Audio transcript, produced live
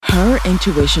Her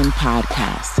Intuition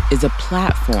podcast is a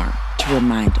platform to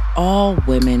remind all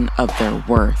women of their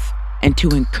worth and to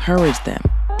encourage them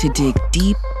to dig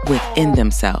deep within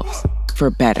themselves for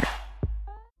better.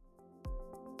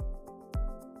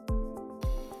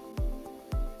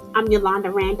 I'm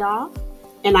Yolanda Randolph,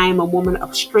 and I am a woman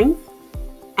of strength.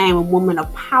 I am a woman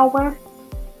of power.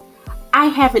 I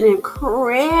have an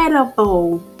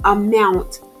incredible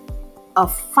amount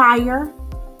of fire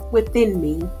within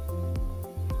me.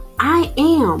 I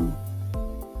am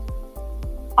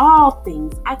all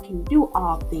things. I can do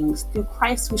all things through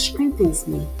Christ who strengthens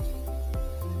me.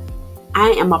 I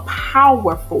am a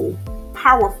powerful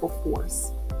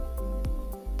force.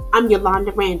 I'm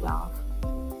Yolanda Randolph.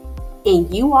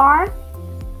 And you are?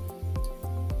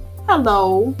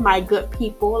 Hello, my good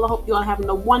people. I hope you all having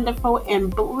a wonderful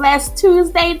and blessed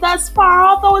Tuesday thus far.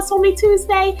 Although it's only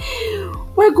Tuesday,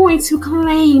 we're going to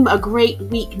claim a great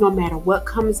week no matter what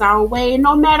comes our way.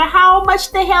 No matter how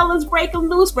much the hell is breaking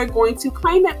loose, we're going to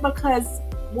claim it because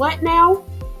what now?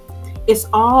 It's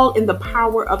all in the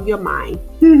power of your mind.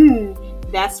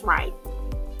 That's right.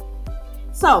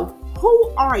 So,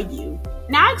 who are you?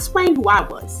 Now I explained who I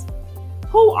was.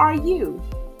 Who are you?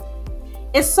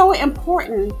 It's so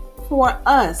important for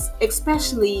us,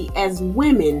 especially as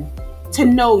women, to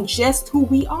know just who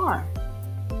we are.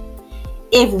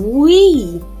 If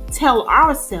we tell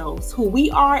ourselves who we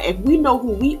are, if we know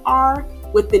who we are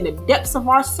within the depths of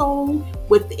our soul,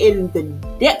 within the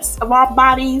depths of our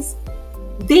bodies,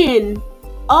 then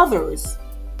others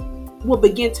will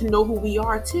begin to know who we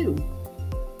are too.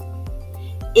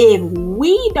 If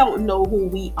we don't know who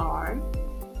we are,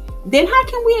 then how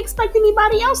can we expect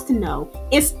anybody else to know?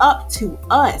 It's up to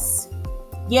us.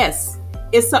 Yes,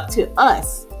 it's up to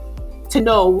us to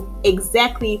know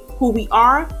exactly who we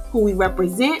are, who we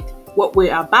represent, what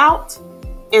we're about,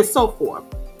 and so forth.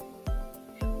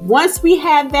 Once we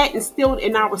have that instilled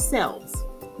in ourselves,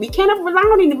 we cannot rely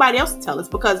on anybody else to tell us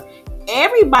because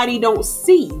everybody don't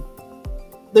see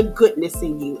the goodness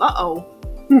in you.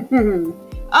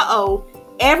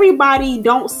 Everybody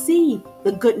don't see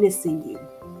the goodness in you.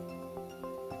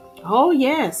 Oh,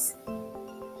 yes.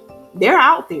 They're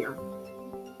out there.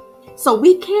 So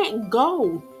we can't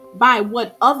go by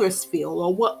what others feel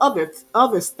or what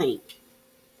others think.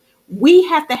 We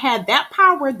have to have that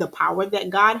power, the power that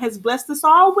God has blessed us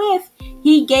all with.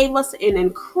 He gave us an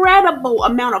incredible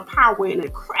amount of power, an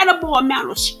incredible amount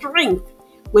of strength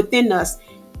within us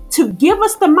to give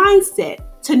us the mindset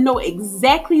to know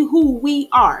exactly who we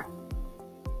are.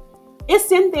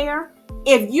 It's in there.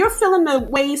 If you're feeling the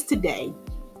ways today,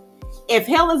 if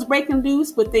hell is breaking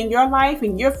loose within your life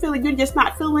and you're just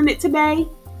not feeling it today,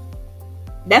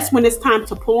 that's when it's time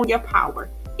to pull your power.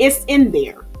 It's in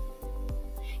there.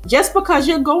 Just because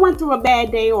you're going through a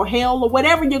bad day or hell or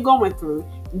whatever you're going through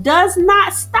does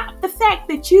not stop the fact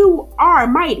that you are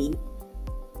mighty.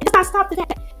 It does not stop the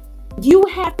fact you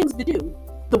have things to do.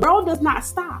 The world does not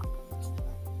stop.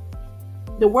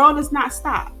 The world does not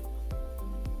stop.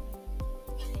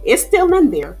 It's still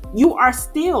in there. You are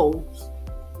still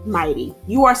mighty.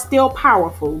 You are still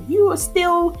powerful. You are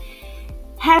still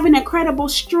having incredible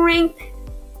strength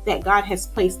that God has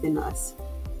placed in us.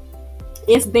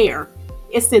 It's there.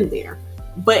 It's in there.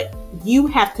 But you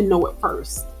have to know it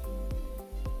first.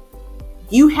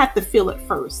 You have to feel it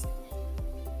first.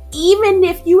 Even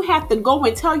if you have to go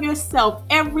and tell yourself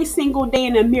every single day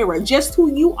in the mirror just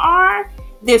who you are,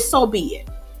 then so be it.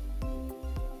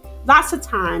 Lots of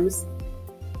times,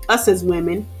 us as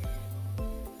women,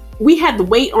 we had the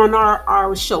weight on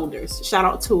our shoulders. Shout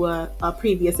out to a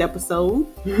previous episode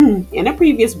and a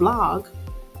previous blog.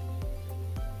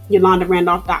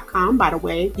 YolandaRandolph.com, by the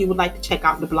way, if you would like to check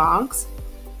out the blogs.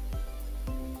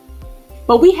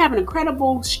 But we have an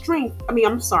incredible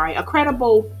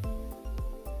incredible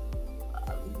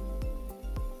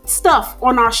stuff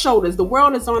on our shoulders. The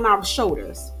world is on our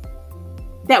shoulders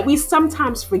that we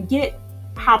sometimes forget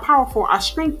how powerful our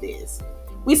strength is.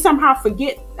 We somehow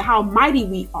forget how mighty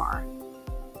we are.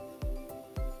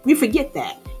 We forget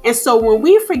that. And so when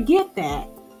we forget that,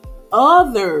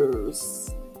 others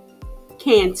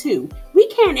can too. We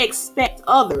can't expect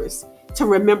others to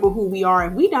remember who we are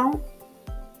if we don't.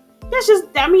 That's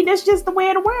just the way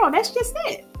of the world. That's just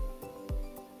it.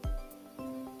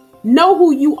 Know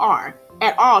who you are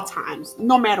at all times,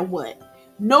 no matter what.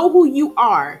 Know who you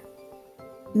are,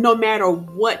 no matter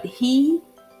what he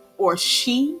or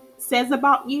she says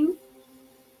about you.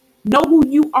 Know who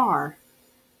you are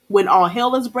when all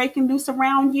hell is breaking loose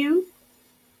around you.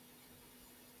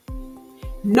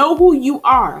 Know who you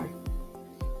are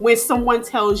when someone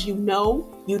tells you no,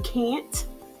 you can't.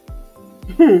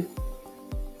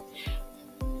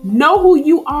 Know who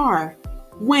you are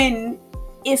when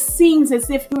it seems as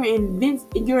if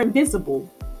you're invisible.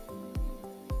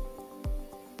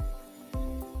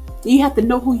 You have to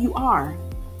know who you are.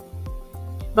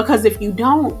 Because if you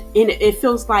don't, and it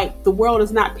feels like the world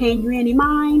is not paying you any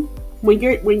mind, when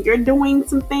you're doing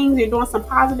some things, you're doing some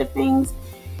positive things,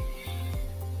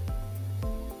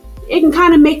 it can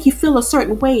kind of make you feel a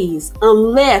certain ways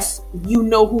unless you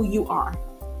know who you are.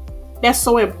 That's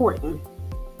so important.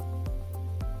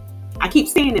 I keep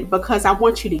saying it because I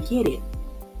want you to get it.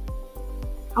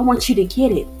 I want you to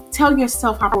get it. Tell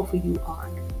yourself how powerful you are.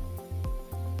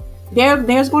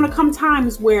 There's going to come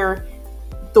times where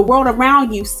the world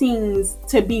around you seems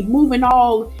to be moving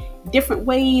all different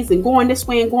ways and going this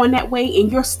way and going that way,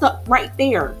 and you're stuck right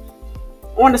there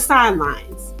on the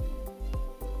sidelines.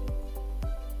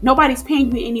 Nobody's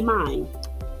paying you any mind.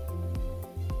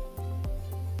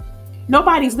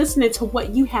 Nobody's listening to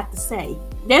what you have to say.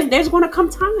 There's going to come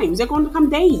times, there's going to come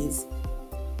days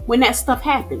when that stuff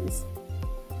happens.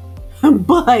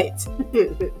 But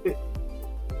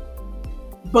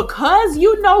because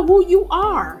you know who you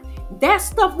are, that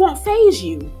stuff won't faze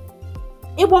you.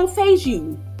 It won't faze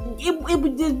you. It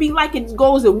would just be like it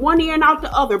goes in one ear and out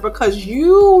the other because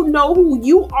you know who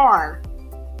you are.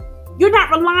 You're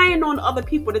not relying on other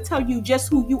people to tell you just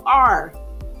who you are.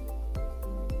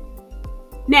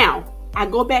 Now, I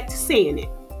go back to saying it.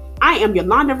 I am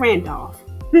Yolanda Randolph,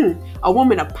 a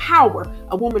woman of power,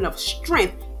 a woman of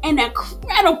strength, and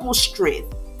incredible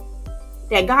strength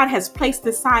that God has placed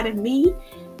inside of me.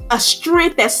 A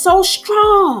strength that's so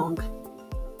strong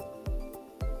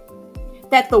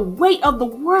that the weight of the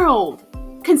world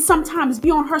can sometimes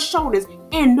be on her shoulders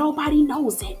and nobody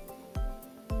knows it.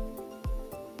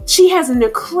 She has an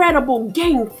incredible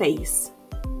game face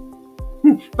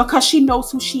because she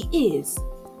knows who she is.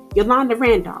 Yolanda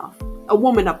Randolph, a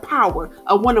woman of power,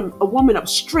 a woman of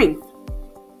strength,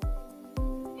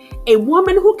 a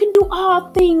woman who can do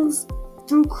all things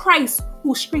through Christ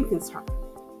who strengthens her.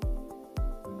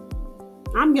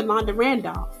 I'm Yolanda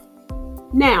Randolph.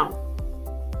 Now,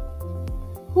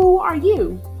 who are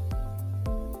you?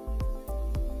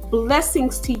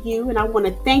 Blessings to you, and I want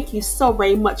to thank you so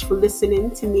very much for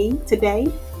listening to me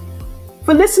today,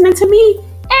 for listening to me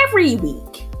every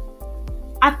week.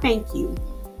 I thank you.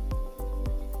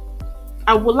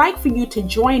 I would like for you to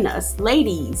join us,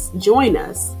 ladies, join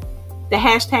us. The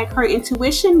hashtag Her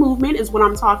Intuition movement is what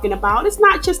I'm talking about. It's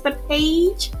not just a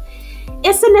page,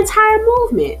 it's an entire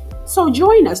movement. So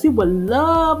join us. We would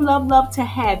love to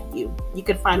have you. You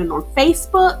can find it on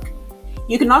Facebook.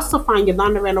 You can also find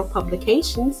Yolanda Randolph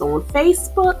Publications on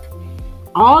Facebook.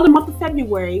 All the month of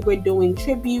February, we're doing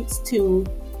tributes to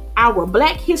our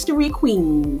Black History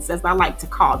Queens, as I like to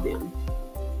call them.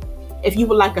 If you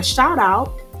would like a shout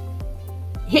out,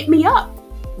 hit me up.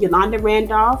 Yolanda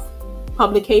Randolph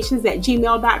Publications at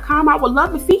gmail.com. I would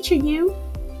love to feature you.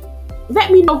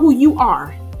 Let me know who you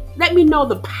are. Let me know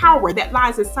the power that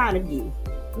lies inside of you.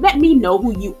 Let me know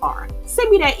who you are. Send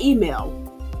me that email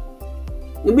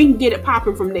and we can get it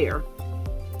popping from there.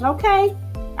 Okay?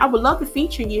 I would love to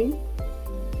feature you.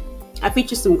 I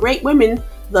featured some great women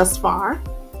thus far.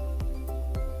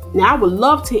 Now I would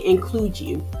love to include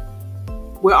you.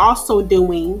 We're also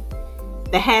doing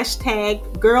the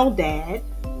hashtag Girl Dad,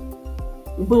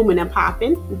 booming and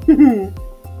popping.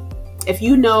 If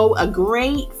you know a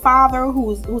great father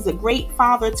who's a great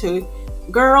father to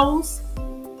girls,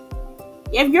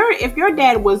 if your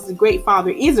dad was a great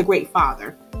father, is a great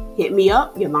father, hit me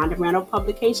up, Yolanda Randolph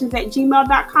Publications at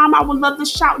gmail.com. I would love to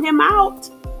shout him out.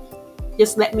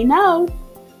 Just let me know.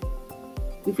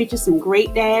 We featured some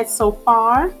great dads so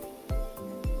far.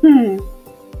 You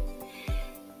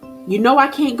know I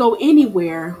can't go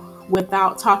anywhere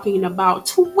without talking about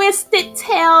Twisted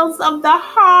Tales of the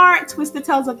Heart. Twisted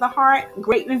Tales of the Heart,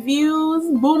 great reviews,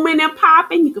 booming and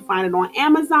popping. You can find it on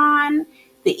Amazon.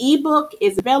 The ebook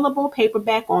is available,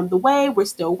 paperback on the way. We're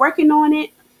still working on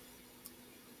it.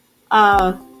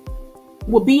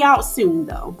 Will be out soon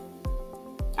though.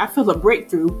 I feel a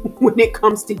breakthrough when it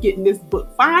comes to getting this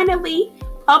book finally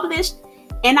published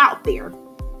and out there.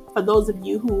 For those of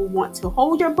you who want to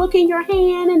hold your book in your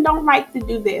hand and don't like to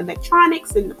do the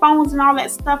electronics and the phones and all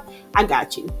that stuff, I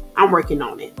got you. I'm working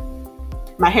on it.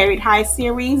 My Harriet High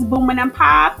series, booming and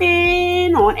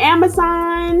popping on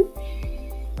Amazon.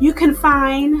 You can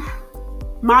find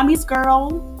Mommy's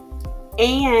Girl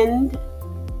and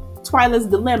Twyla's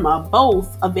Dilemma,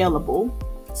 both available.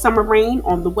 Summer Rain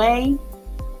on the way.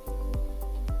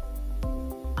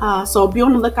 So be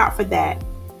on the lookout for that.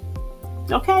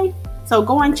 Okay? So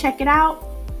go and check it out.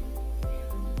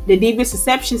 The Devious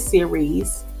Deception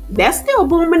series, that's still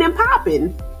booming and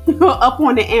popping up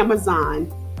on the Amazon.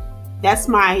 That's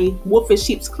my Wolf in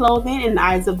Sheep's Clothing and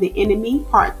Eyes of the Enemy.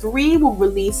 Part 3 will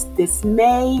release this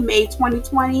May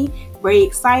 2020. Very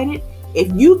excited.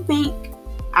 If you think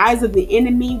Eyes of the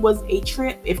Enemy was a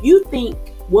trip, if you think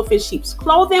Wolf in Sheep's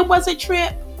Clothing was a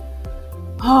trip,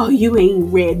 oh, you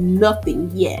ain't read nothing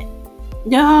yet.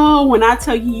 No, when I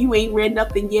tell you you ain't read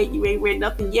nothing yet, you ain't read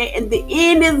nothing yet. And the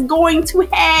end is going to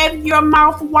have your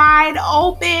mouth wide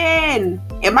open.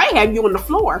 It might have you on the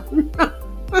floor.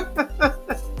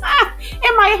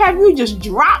 It might have you just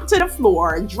drop to the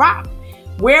floor, drop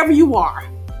wherever you are.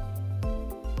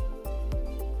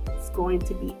 It's going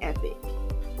to be epic.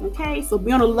 Okay, so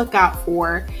be on the lookout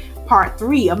for part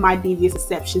 3 of my Devious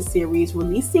Deception series,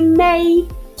 releasing May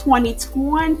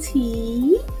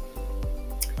 2020.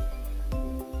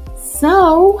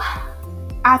 So,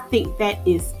 I think that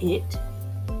is it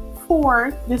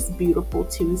for this beautiful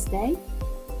Tuesday.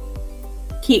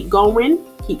 Keep going,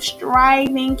 keep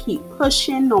striving, keep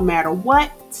pushing no matter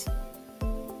what.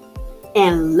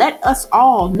 And let us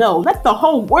all know, let the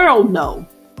whole world know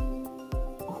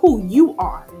who you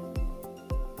are.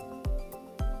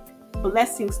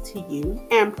 Blessings to you,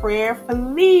 and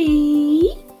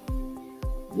prayerfully,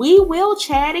 we will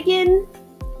chat again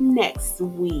next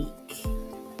week.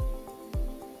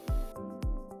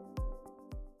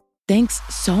 Thanks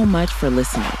so much for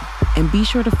listening, and be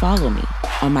sure to follow me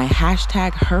on my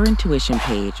 #HerIntuition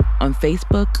page on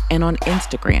Facebook and on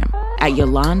Instagram at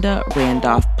Yolanda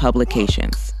Randolph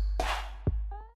Publications.